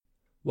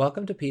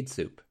Welcome to Peds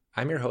Soup.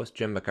 I'm your host,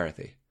 Jim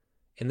McCarthy.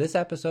 In this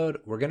episode,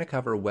 we're going to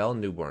cover Well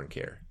Newborn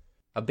Care,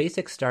 a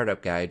basic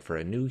startup guide for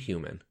a new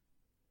human.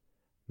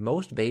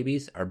 Most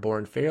babies are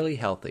born fairly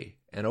healthy,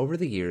 and over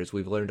the years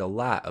we've learned a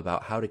lot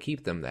about how to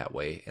keep them that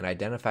way and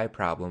identify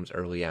problems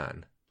early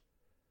on.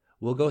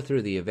 We'll go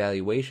through the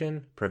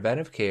evaluation,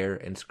 preventive care,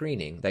 and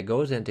screening that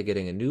goes into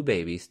getting a new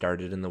baby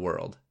started in the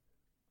world.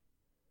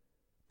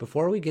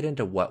 Before we get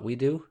into what we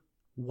do,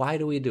 why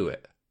do we do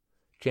it?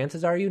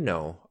 Chances are you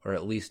know, or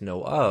at least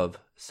know of,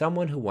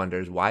 someone who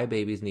wonders why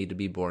babies need to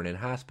be born in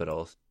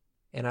hospitals,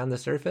 and on the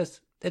surface,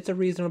 it's a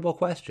reasonable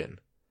question.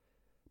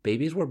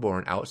 Babies were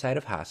born outside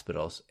of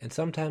hospitals, and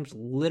sometimes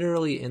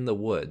literally in the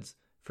woods,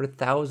 for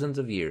thousands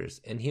of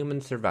years, and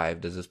humans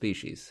survived as a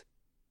species.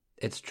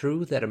 It's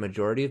true that a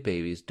majority of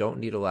babies don't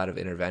need a lot of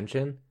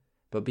intervention,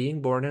 but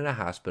being born in a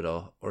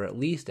hospital, or at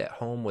least at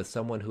home with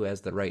someone who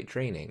has the right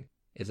training,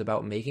 is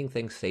about making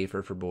things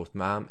safer for both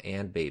mom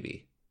and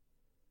baby.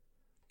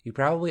 You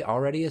probably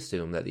already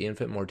assume that the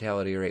infant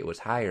mortality rate was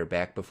higher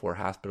back before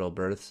hospital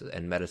births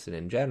and medicine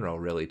in general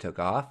really took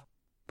off,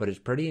 but it's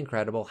pretty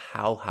incredible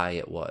how high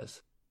it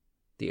was.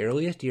 The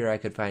earliest year I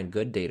could find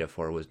good data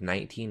for was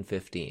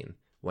 1915,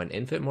 when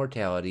infant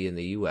mortality in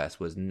the U.S.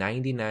 was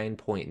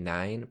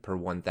 99.9 per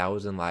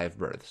 1,000 live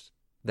births.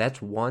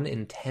 That's 1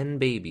 in 10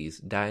 babies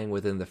dying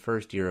within the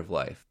first year of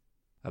life.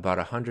 About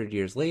 100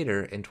 years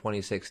later, in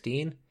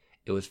 2016,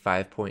 it was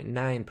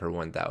 5.9 per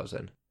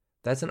 1,000.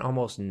 That's an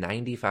almost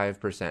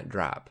 95%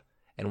 drop,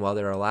 and while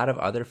there are a lot of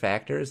other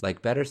factors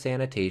like better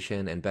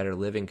sanitation and better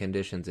living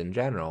conditions in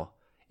general,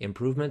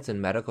 improvements in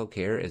medical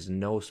care is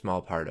no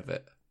small part of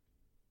it.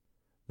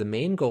 The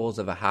main goals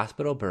of a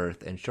hospital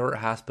birth and short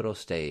hospital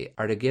stay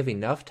are to give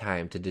enough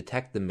time to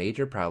detect the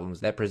major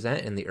problems that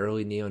present in the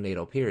early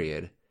neonatal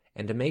period,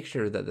 and to make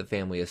sure that the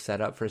family is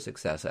set up for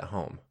success at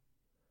home.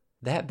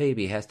 That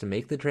baby has to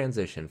make the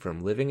transition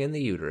from living in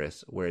the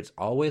uterus, where it's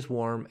always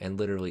warm and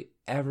literally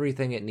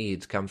everything it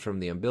needs comes from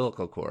the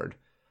umbilical cord,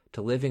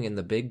 to living in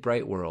the big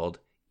bright world,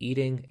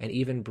 eating and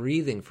even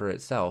breathing for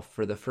itself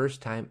for the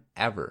first time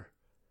ever.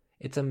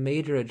 It's a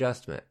major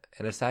adjustment,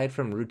 and aside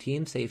from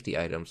routine safety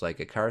items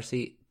like a car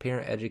seat,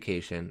 parent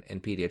education,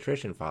 and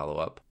pediatrician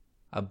follow-up,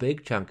 a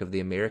big chunk of the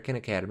American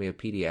Academy of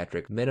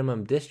Pediatrics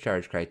minimum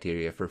discharge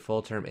criteria for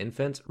full-term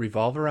infants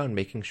revolve around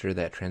making sure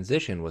that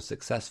transition was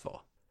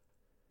successful.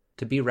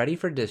 To be ready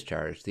for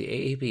discharge, the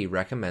AAP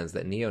recommends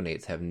that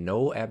neonates have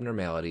no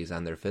abnormalities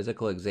on their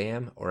physical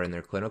exam or in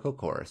their clinical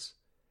course,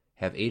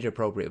 have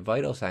age-appropriate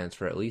vital signs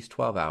for at least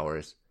 12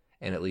 hours,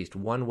 and at least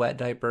 1 wet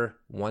diaper,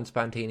 1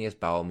 spontaneous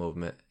bowel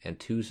movement, and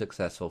 2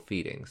 successful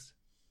feedings.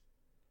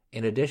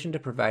 In addition to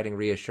providing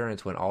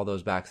reassurance when all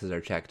those boxes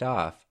are checked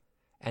off,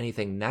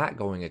 anything not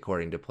going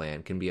according to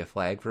plan can be a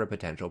flag for a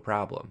potential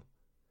problem.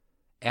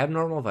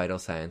 Abnormal vital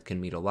signs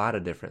can mean a lot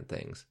of different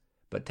things,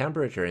 but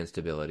temperature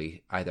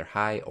instability, either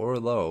high or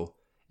low,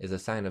 is a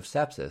sign of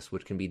sepsis,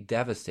 which can be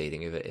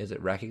devastating if it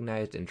isn't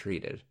recognized and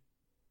treated.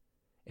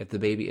 If the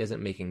baby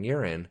isn't making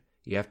urine,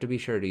 you have to be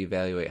sure to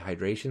evaluate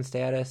hydration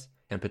status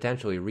and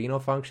potentially renal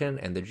function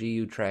and the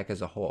GU tract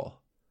as a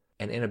whole.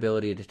 An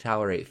inability to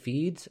tolerate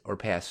feeds or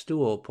pass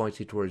stool points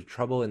you towards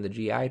trouble in the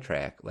GI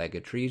tract like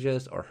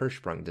atresias or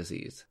Hirschsprung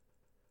disease.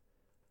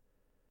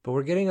 But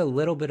we're getting a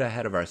little bit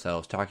ahead of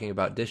ourselves talking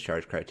about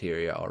discharge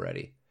criteria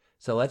already.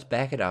 So let's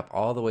back it up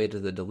all the way to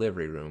the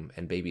delivery room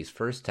and baby's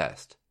first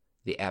test,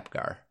 the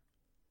APGAR.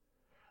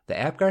 The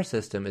APGAR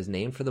system is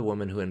named for the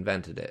woman who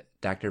invented it,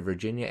 Dr.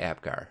 Virginia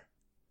Apgar.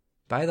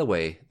 By the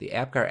way, the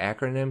APGAR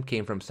acronym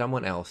came from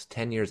someone else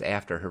 10 years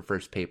after her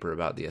first paper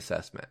about the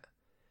assessment.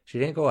 She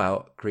didn't go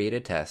out, create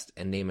a test,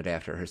 and name it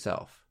after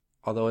herself.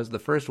 Although as the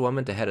first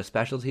woman to head a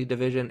specialty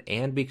division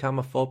and become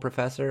a full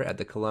professor at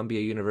the Columbia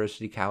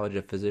University College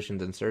of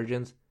Physicians and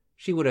Surgeons,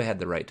 she would have had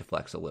the right to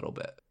flex a little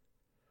bit.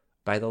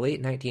 By the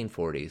late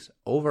 1940s,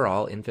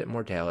 overall infant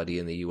mortality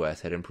in the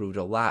U.S. had improved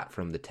a lot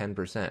from the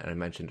 10% I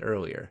mentioned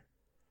earlier,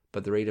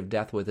 but the rate of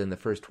death within the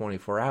first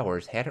 24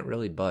 hours hadn't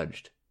really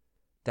budged.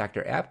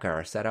 Dr.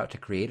 Apgar set out to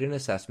create an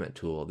assessment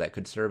tool that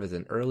could serve as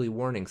an early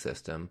warning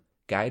system,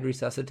 guide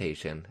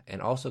resuscitation, and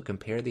also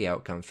compare the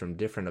outcomes from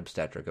different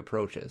obstetric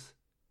approaches.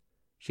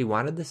 She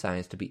wanted the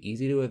science to be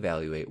easy to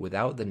evaluate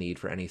without the need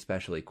for any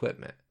special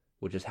equipment,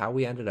 which is how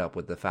we ended up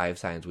with the 5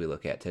 signs we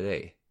look at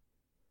today.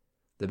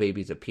 The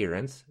baby's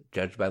appearance,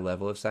 judged by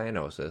level of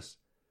cyanosis,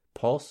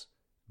 pulse,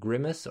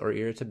 grimace or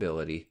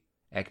irritability,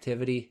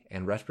 activity,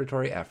 and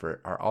respiratory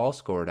effort are all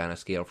scored on a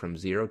scale from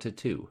 0 to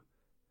 2.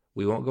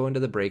 We won't go into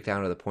the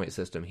breakdown of the point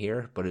system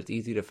here, but it's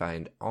easy to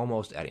find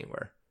almost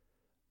anywhere.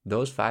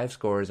 Those 5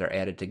 scores are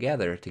added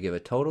together to give a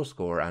total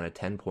score on a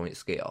 10-point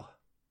scale.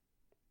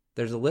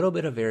 There's a little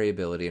bit of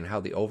variability in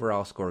how the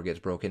overall score gets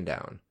broken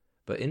down,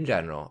 but in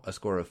general, a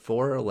score of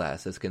 4 or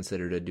less is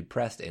considered a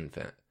depressed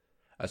infant.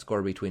 A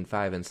score between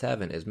 5 and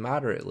 7 is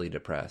moderately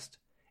depressed,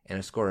 and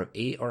a score of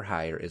 8 or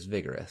higher is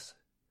vigorous.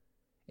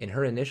 In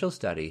her initial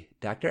study,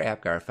 Dr.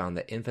 Apgar found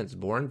that infants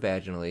born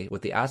vaginally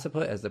with the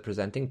occiput as the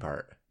presenting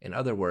part, in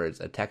other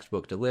words, a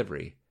textbook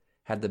delivery,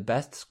 had the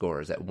best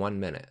scores at 1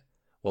 minute,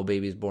 while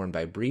babies born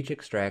by breech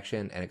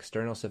extraction and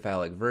external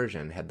cephalic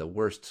version had the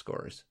worst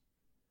scores.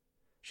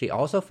 She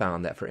also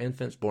found that for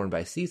infants born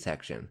by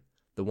C-section,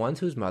 the ones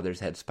whose mothers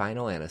had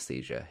spinal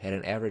anesthesia had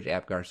an average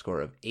APGAR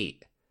score of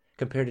 8,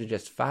 compared to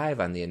just 5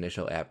 on the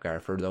initial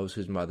APGAR for those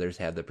whose mothers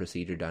had the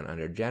procedure done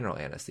under general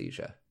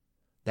anesthesia.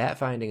 That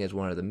finding is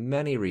one of the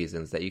many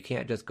reasons that you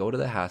can't just go to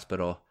the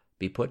hospital,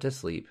 be put to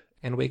sleep,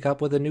 and wake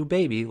up with a new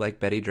baby like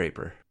Betty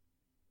Draper.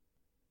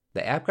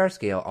 The APGAR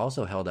scale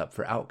also held up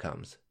for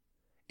outcomes.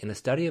 In a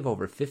study of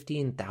over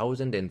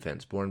 15,000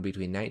 infants born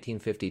between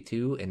 1952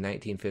 and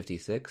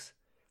 1956,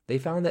 they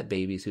found that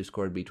babies who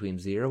scored between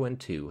 0 and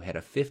 2 had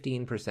a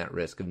 15%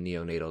 risk of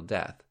neonatal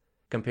death,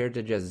 compared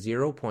to just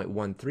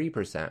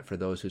 0.13% for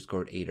those who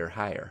scored 8 or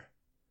higher.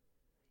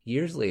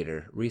 Years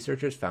later,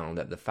 researchers found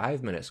that the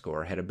 5-minute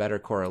score had a better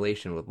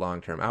correlation with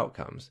long-term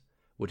outcomes,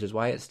 which is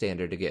why it's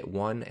standard to get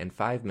 1 and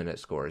 5-minute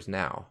scores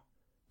now,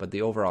 but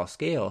the overall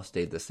scale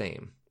stayed the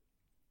same.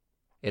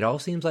 It all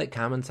seems like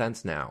common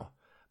sense now,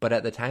 but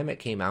at the time it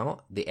came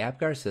out, the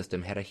APGAR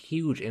system had a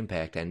huge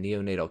impact on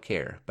neonatal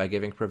care by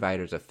giving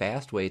providers a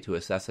fast way to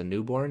assess a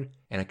newborn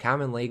and a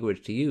common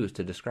language to use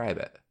to describe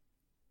it.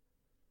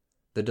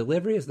 The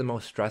delivery is the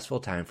most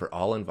stressful time for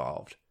all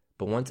involved,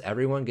 but once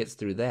everyone gets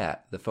through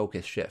that, the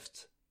focus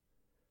shifts.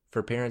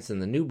 For parents in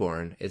the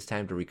newborn, it's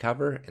time to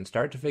recover and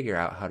start to figure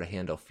out how to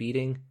handle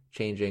feeding,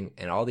 changing,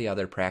 and all the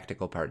other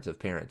practical parts of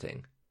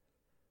parenting.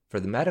 For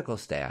the medical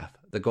staff,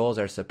 the goals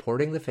are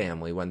supporting the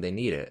family when they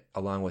need it,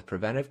 along with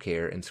preventive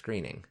care and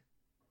screening.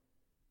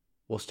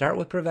 We'll start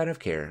with preventive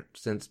care,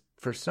 since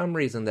for some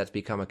reason that's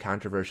become a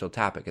controversial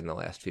topic in the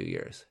last few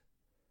years.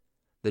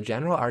 The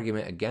general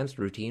argument against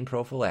routine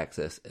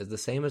prophylaxis is the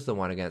same as the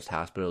one against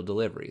hospital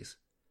deliveries.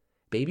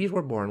 Babies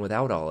were born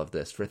without all of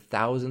this for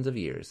thousands of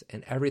years,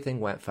 and everything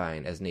went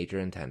fine as nature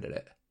intended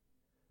it.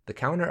 The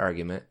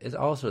counter-argument is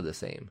also the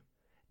same.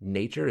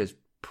 Nature is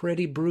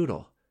pretty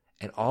brutal,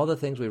 and all the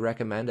things we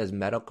recommend as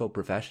medical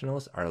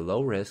professionals are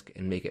low risk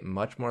and make it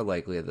much more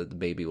likely that the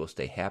baby will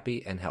stay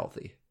happy and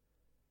healthy.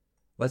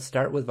 Let's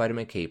start with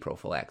vitamin K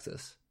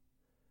prophylaxis.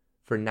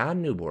 For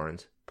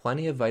non-newborns,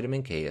 plenty of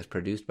vitamin K is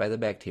produced by the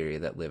bacteria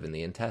that live in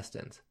the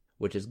intestines,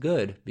 which is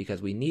good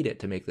because we need it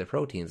to make the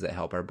proteins that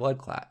help our blood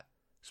clot,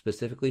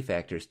 specifically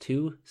factors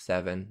 2,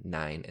 7,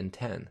 9, and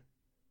 10.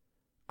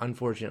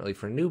 Unfortunately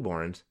for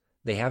newborns,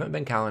 they haven't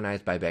been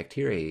colonized by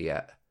bacteria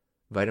yet.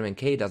 Vitamin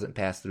K doesn't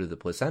pass through the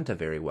placenta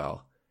very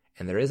well,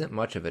 and there isn't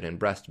much of it in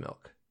breast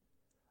milk.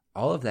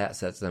 All of that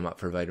sets them up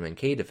for vitamin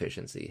K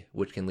deficiency,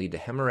 which can lead to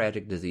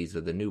hemorrhagic disease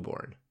of the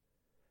newborn.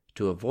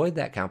 To avoid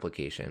that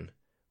complication,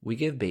 we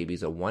give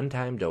babies a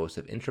one-time dose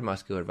of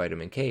intramuscular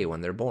vitamin K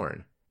when they're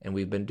born, and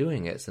we've been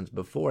doing it since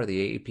before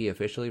the AAP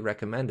officially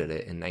recommended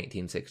it in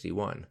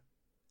 1961.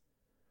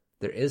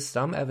 There is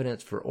some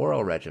evidence for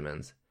oral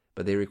regimens,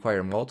 but they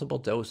require multiple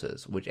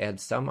doses, which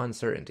adds some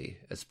uncertainty,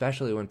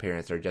 especially when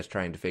parents are just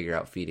trying to figure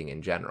out feeding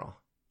in general.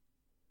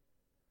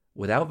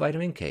 Without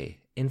vitamin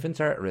K,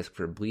 infants are at risk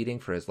for bleeding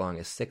for as long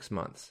as 6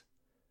 months.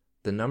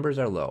 The numbers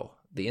are low.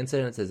 The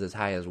incidence is as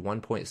high as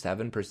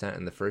 1.7%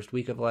 in the first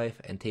week of life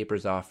and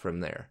tapers off from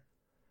there,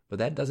 but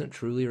that doesn't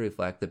truly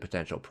reflect the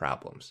potential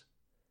problems.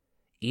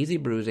 Easy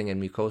bruising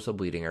and mucosal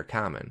bleeding are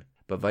common,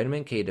 but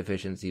vitamin K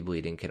deficiency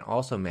bleeding can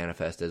also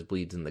manifest as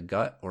bleeds in the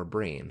gut or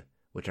brain,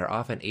 which are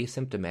often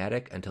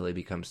asymptomatic until they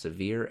become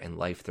severe and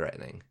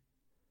life-threatening.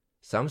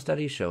 Some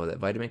studies show that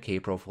vitamin K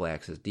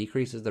prophylaxis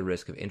decreases the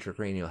risk of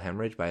intracranial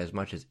hemorrhage by as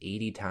much as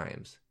 80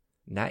 times.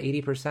 Not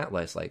 80%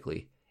 less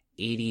likely,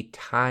 80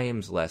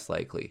 times less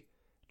likely,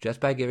 just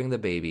by giving the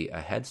baby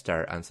a head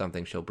start on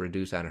something she'll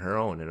produce on her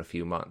own in a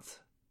few months.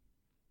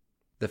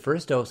 The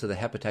first dose of the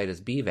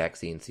hepatitis B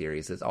vaccine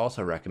series is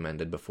also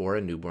recommended before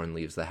a newborn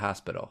leaves the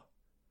hospital.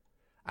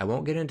 I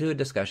won't get into a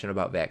discussion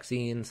about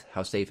vaccines,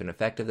 how safe and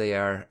effective they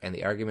are, and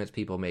the arguments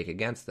people make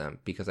against them,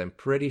 because I'm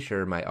pretty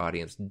sure my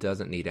audience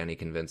doesn't need any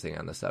convincing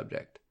on the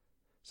subject.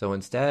 So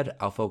instead,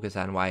 I'll focus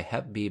on why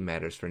Hep B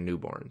matters for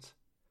newborns.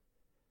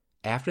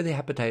 After the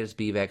hepatitis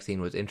B vaccine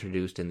was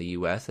introduced in the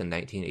US in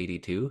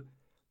 1982,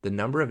 the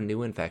number of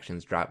new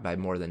infections dropped by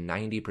more than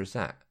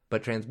 90%,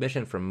 but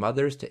transmission from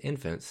mothers to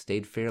infants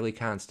stayed fairly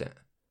constant.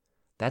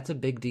 That's a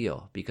big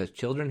deal, because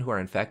children who are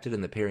infected in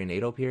the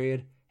perinatal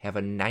period have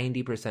a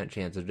 90%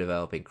 chance of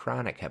developing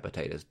chronic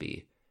hepatitis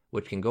B,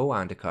 which can go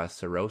on to cause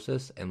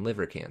cirrhosis and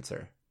liver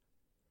cancer.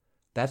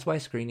 That's why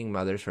screening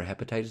mothers for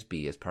hepatitis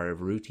B is part of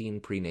routine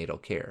prenatal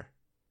care.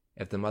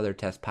 If the mother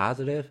tests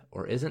positive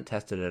or isn't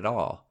tested at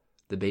all,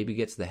 the baby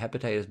gets the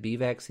hepatitis B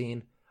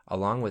vaccine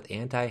along with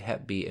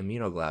anti-Hep B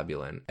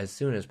immunoglobulin as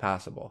soon as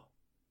possible.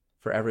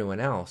 For everyone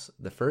else,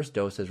 the first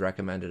dose is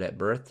recommended at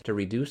birth to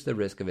reduce the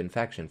risk of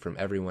infection from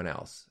everyone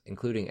else,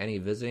 including any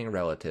visiting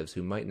relatives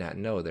who might not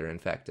know they're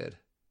infected.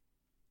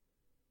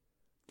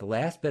 The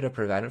last bit of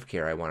preventive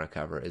care I want to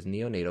cover is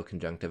neonatal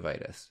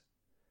conjunctivitis.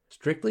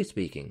 Strictly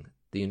speaking,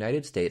 the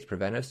United States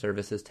Preventive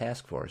Services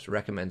Task Force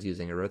recommends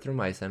using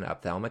erythromycin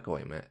ophthalmic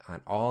ointment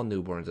on all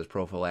newborns as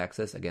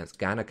prophylaxis against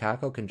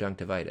gonococcal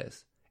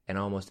conjunctivitis, and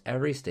almost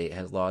every state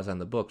has laws on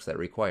the books that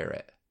require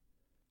it.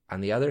 On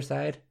the other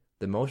side,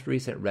 The most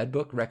recent Red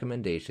Book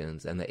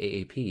recommendations and the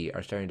AAP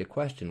are starting to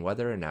question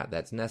whether or not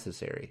that's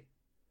necessary.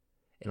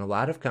 In a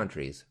lot of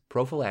countries,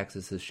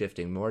 prophylaxis is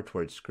shifting more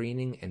towards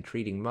screening and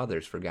treating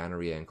mothers for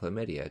gonorrhea and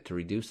chlamydia to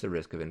reduce the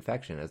risk of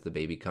infection as the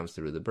baby comes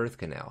through the birth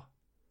canal.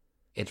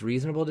 It's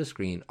reasonable to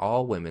screen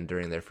all women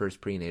during their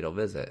first prenatal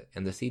visit,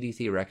 and the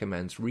CDC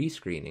recommends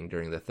rescreening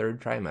during the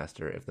third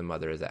trimester if the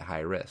mother is at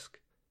high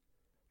risk.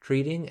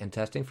 Treating and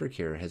testing for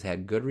cure has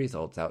had good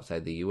results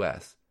outside the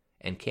U.S.,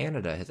 and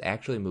Canada has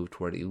actually moved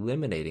toward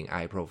eliminating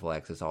eye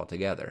prophylaxis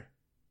altogether.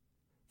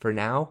 For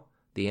now,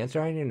 the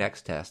answer on your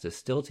next test is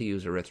still to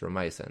use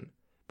erythromycin,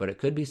 but it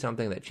could be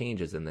something that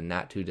changes in the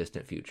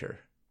not-too-distant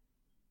future.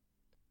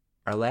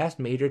 Our last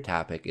major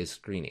topic is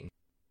screening.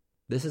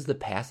 This is the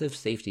passive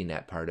safety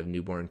net part of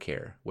newborn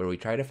care, where we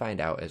try to find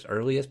out as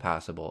early as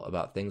possible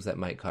about things that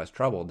might cause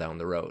trouble down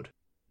the road.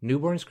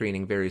 Newborn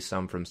screening varies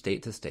some from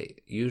state to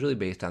state, usually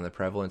based on the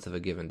prevalence of a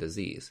given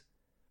disease,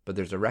 but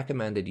there's a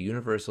recommended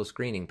universal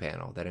screening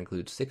panel that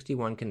includes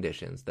 61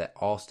 conditions that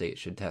all states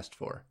should test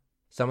for.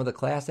 Some of the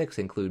classics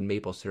include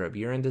maple syrup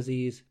urine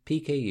disease,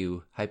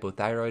 PKU,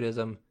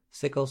 hypothyroidism,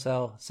 sickle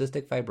cell,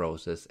 cystic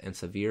fibrosis, and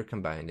severe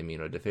combined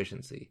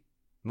immunodeficiency.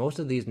 Most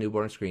of these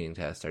newborn screening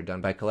tests are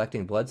done by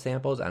collecting blood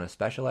samples on a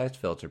specialized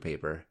filter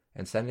paper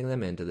and sending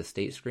them into the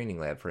state screening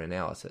lab for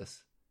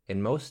analysis.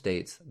 In most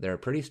states, there are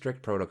pretty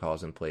strict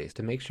protocols in place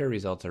to make sure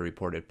results are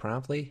reported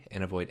promptly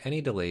and avoid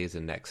any delays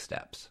in next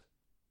steps.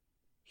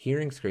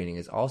 Hearing screening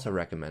is also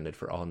recommended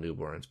for all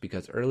newborns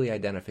because early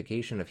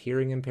identification of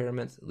hearing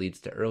impairments leads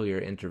to earlier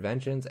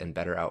interventions and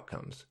better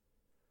outcomes.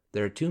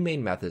 There are two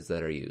main methods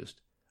that are used.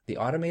 The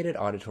automated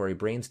auditory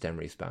brainstem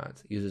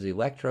response uses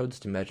electrodes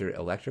to measure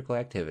electrical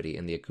activity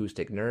in the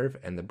acoustic nerve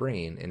and the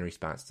brain in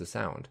response to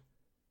sound,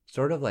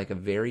 sort of like a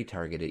very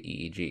targeted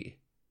EEG.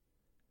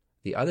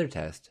 The other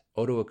test,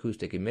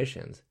 otoacoustic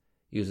emissions,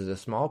 uses a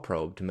small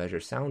probe to measure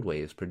sound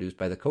waves produced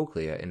by the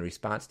cochlea in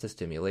response to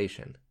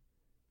stimulation.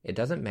 It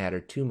doesn't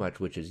matter too much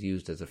which is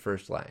used as a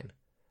first line.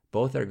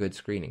 Both are good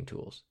screening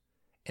tools.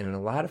 And in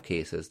a lot of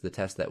cases, the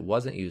test that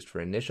wasn't used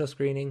for initial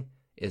screening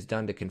is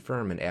done to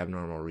confirm an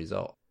abnormal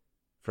result.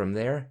 From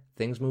there,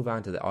 things move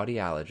on to the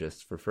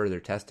audiologists for further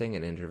testing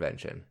and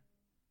intervention.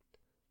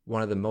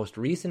 One of the most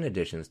recent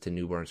additions to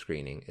newborn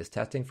screening is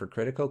testing for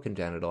critical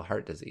congenital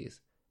heart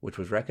disease, which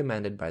was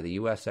recommended by the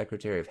U.S.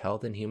 Secretary of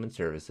Health and Human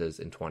Services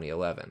in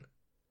 2011.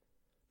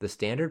 The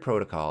standard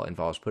protocol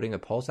involves putting a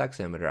pulse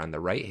oximeter on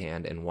the right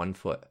hand and one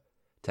foot,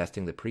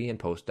 testing the pre- and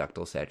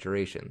post-ductal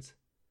saturations.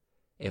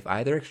 If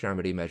either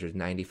extremity measures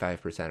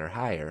 95% or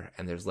higher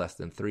and there's less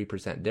than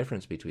 3%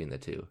 difference between the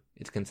two,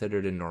 it's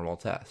considered a normal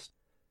test.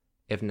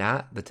 If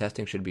not, the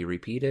testing should be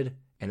repeated,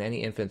 and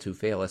any infants who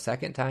fail a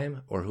second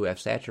time or who have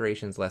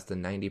saturations less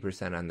than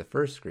 90% on the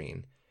first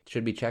screen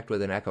should be checked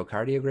with an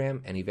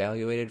echocardiogram and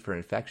evaluated for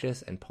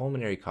infectious and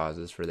pulmonary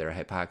causes for their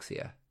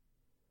hypoxia.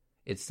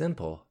 It's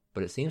simple,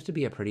 but it seems to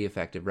be a pretty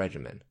effective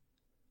regimen.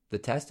 The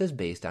test is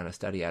based on a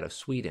study out of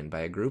Sweden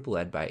by a group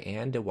led by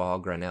Anne de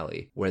Waal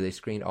Granelli, where they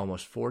screened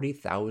almost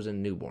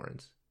 40,000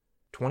 newborns.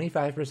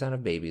 25%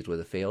 of babies with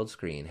a failed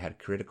screen had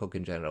critical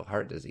congenital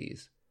heart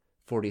disease,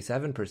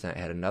 47%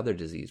 had another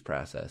disease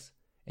process,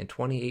 and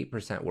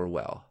 28% were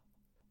well.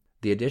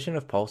 The addition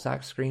of pulse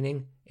ox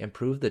screening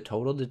improved the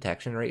total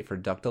detection rate for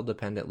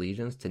ductal-dependent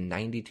lesions to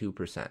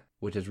 92%,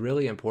 which is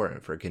really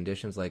important for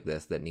conditions like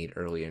this that need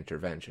early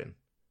intervention.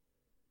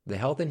 The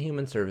Health and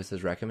Human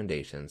Services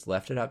recommendations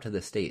left it up to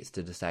the states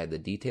to decide the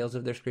details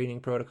of their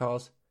screening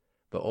protocols,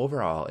 but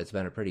overall it's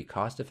been a pretty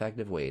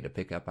cost-effective way to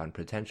pick up on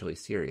potentially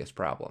serious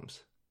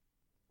problems.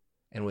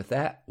 And with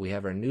that, we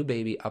have our new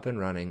baby up and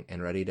running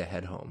and ready to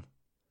head home.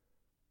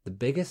 The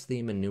biggest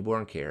theme in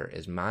newborn care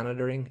is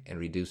monitoring and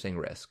reducing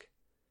risk.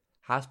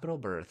 Hospital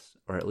births,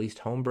 or at least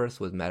home births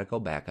with medical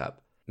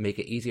backup, make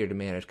it easier to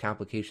manage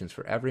complications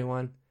for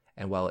everyone,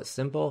 and while it's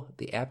simple,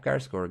 the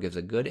APGAR score gives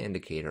a good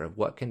indicator of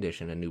what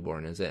condition a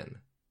newborn is in.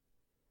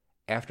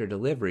 After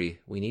delivery,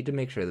 we need to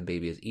make sure the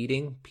baby is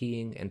eating,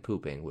 peeing, and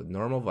pooping with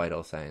normal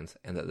vital signs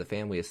and that the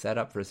family is set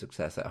up for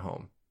success at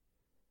home.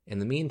 In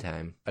the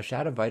meantime, a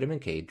shot of vitamin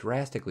K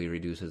drastically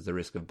reduces the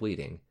risk of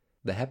bleeding.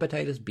 The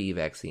hepatitis B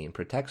vaccine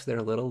protects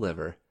their little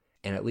liver,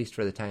 and at least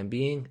for the time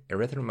being,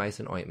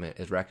 erythromycin ointment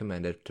is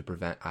recommended to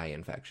prevent eye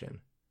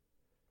infection.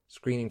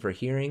 Screening for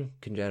hearing,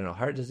 congenital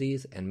heart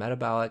disease, and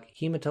metabolic,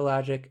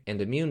 hematologic, and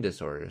immune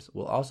disorders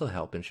will also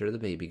help ensure the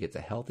baby gets a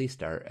healthy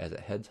start as it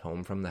heads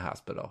home from the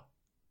hospital.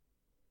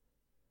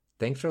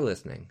 Thanks for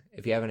listening.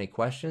 If you have any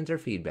questions or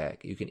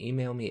feedback, you can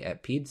email me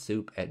at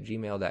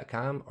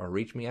pedsoup@gmail.com or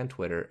reach me on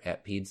Twitter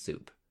at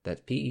pedsoup. That's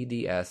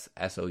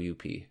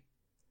PEDSSOUP.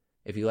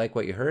 If you like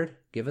what you heard,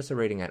 give us a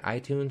rating on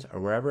iTunes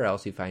or wherever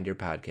else you find your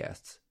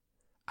podcasts.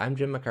 I'm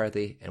Jim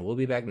McCarthy, and we'll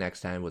be back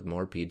next time with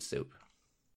more Peds Soup.